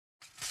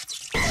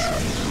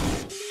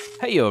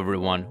Hey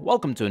everyone,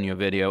 welcome to a new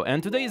video,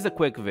 and today is a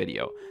quick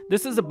video.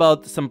 This is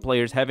about some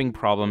players having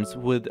problems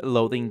with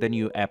loading the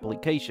new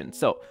application.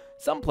 So,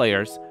 some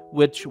players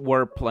which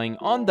were playing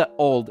on the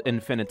old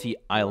Infinity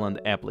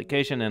Island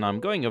application, and I'm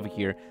going over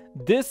here,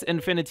 this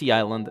Infinity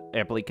Island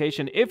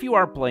application, if you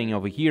are playing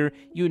over here,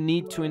 you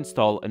need to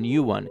install a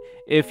new one.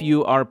 If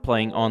you are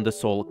playing on the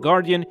Soul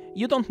Guardian,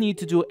 you don't need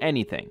to do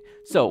anything.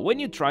 So when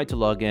you try to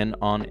log in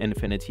on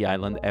Infinity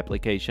Island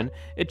application,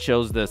 it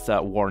shows this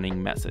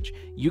warning message.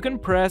 You can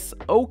press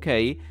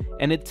OK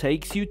and it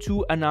takes you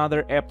to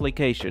another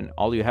application.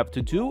 All you have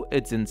to do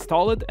is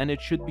install it and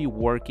it should be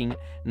working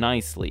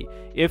nicely.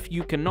 If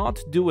you cannot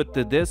do it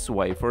this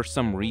way for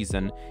some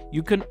reason,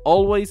 you can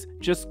always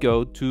just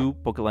go to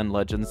Pokeland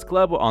Legends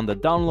Club on the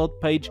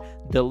download page.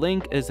 The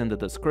link is in the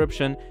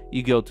description.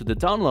 You go to the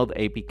download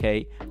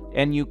APK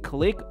and you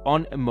click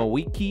on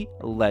Wiki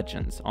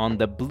Legends on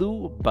the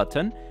blue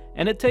button,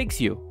 and it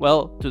takes you,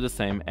 well, to the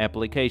same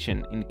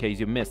application in case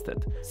you missed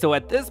it. So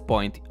at this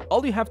point,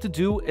 all you have to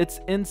do is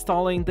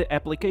installing the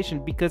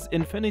application because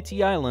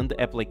Infinity Island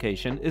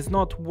application is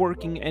not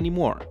working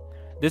anymore.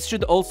 This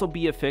should also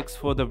be a fix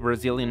for the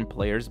Brazilian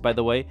players, by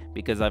the way,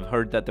 because I've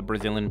heard that the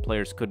Brazilian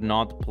players could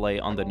not play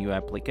on the new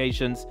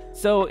applications.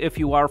 So if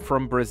you are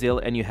from Brazil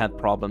and you had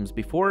problems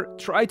before,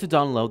 try to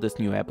download this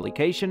new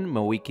application,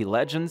 Wiki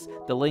Legends.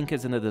 The link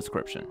is in the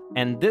description.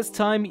 And this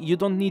time you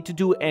don't need to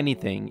do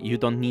anything. You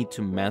don't need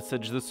to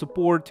message the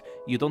support.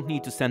 You don't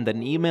need to send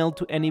an email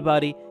to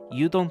anybody.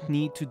 You don't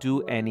need to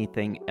do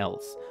anything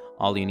else.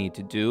 All you need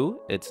to do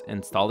is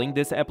installing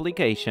this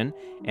application,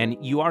 and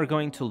you are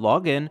going to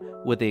log in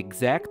with the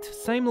exact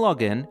same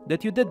login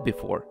that you did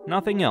before,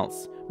 nothing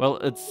else. Well,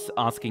 it's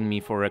asking me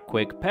for a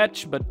quick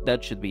patch, but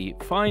that should be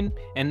fine.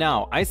 And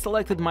now I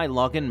selected my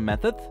login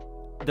method,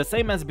 the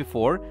same as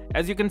before.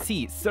 As you can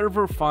see,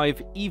 server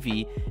 5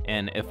 EV,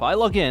 and if I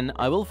log in,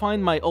 I will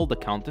find my old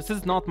account. This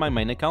is not my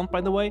main account, by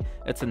the way,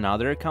 it's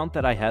another account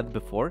that I had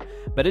before,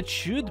 but it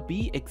should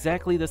be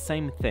exactly the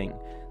same thing.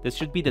 This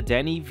should be the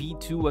Danny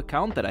V2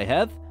 account that I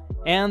have,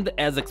 and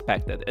as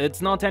expected, it's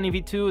not Danny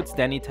V2, it's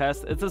Danny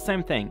Test, it's the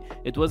same thing.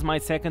 It was my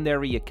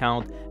secondary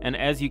account, and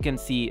as you can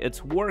see,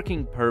 it's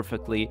working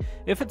perfectly.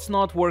 If it's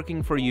not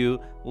working for you,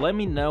 let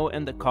me know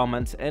in the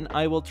comments and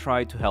I will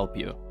try to help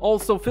you.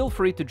 Also, feel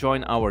free to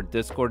join our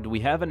Discord.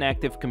 We have an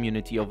active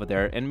community over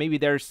there, and maybe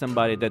there's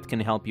somebody that can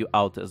help you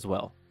out as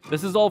well.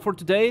 This is all for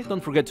today.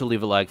 Don't forget to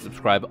leave a like,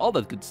 subscribe, all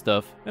that good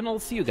stuff, and I'll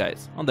see you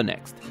guys on the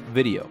next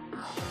video.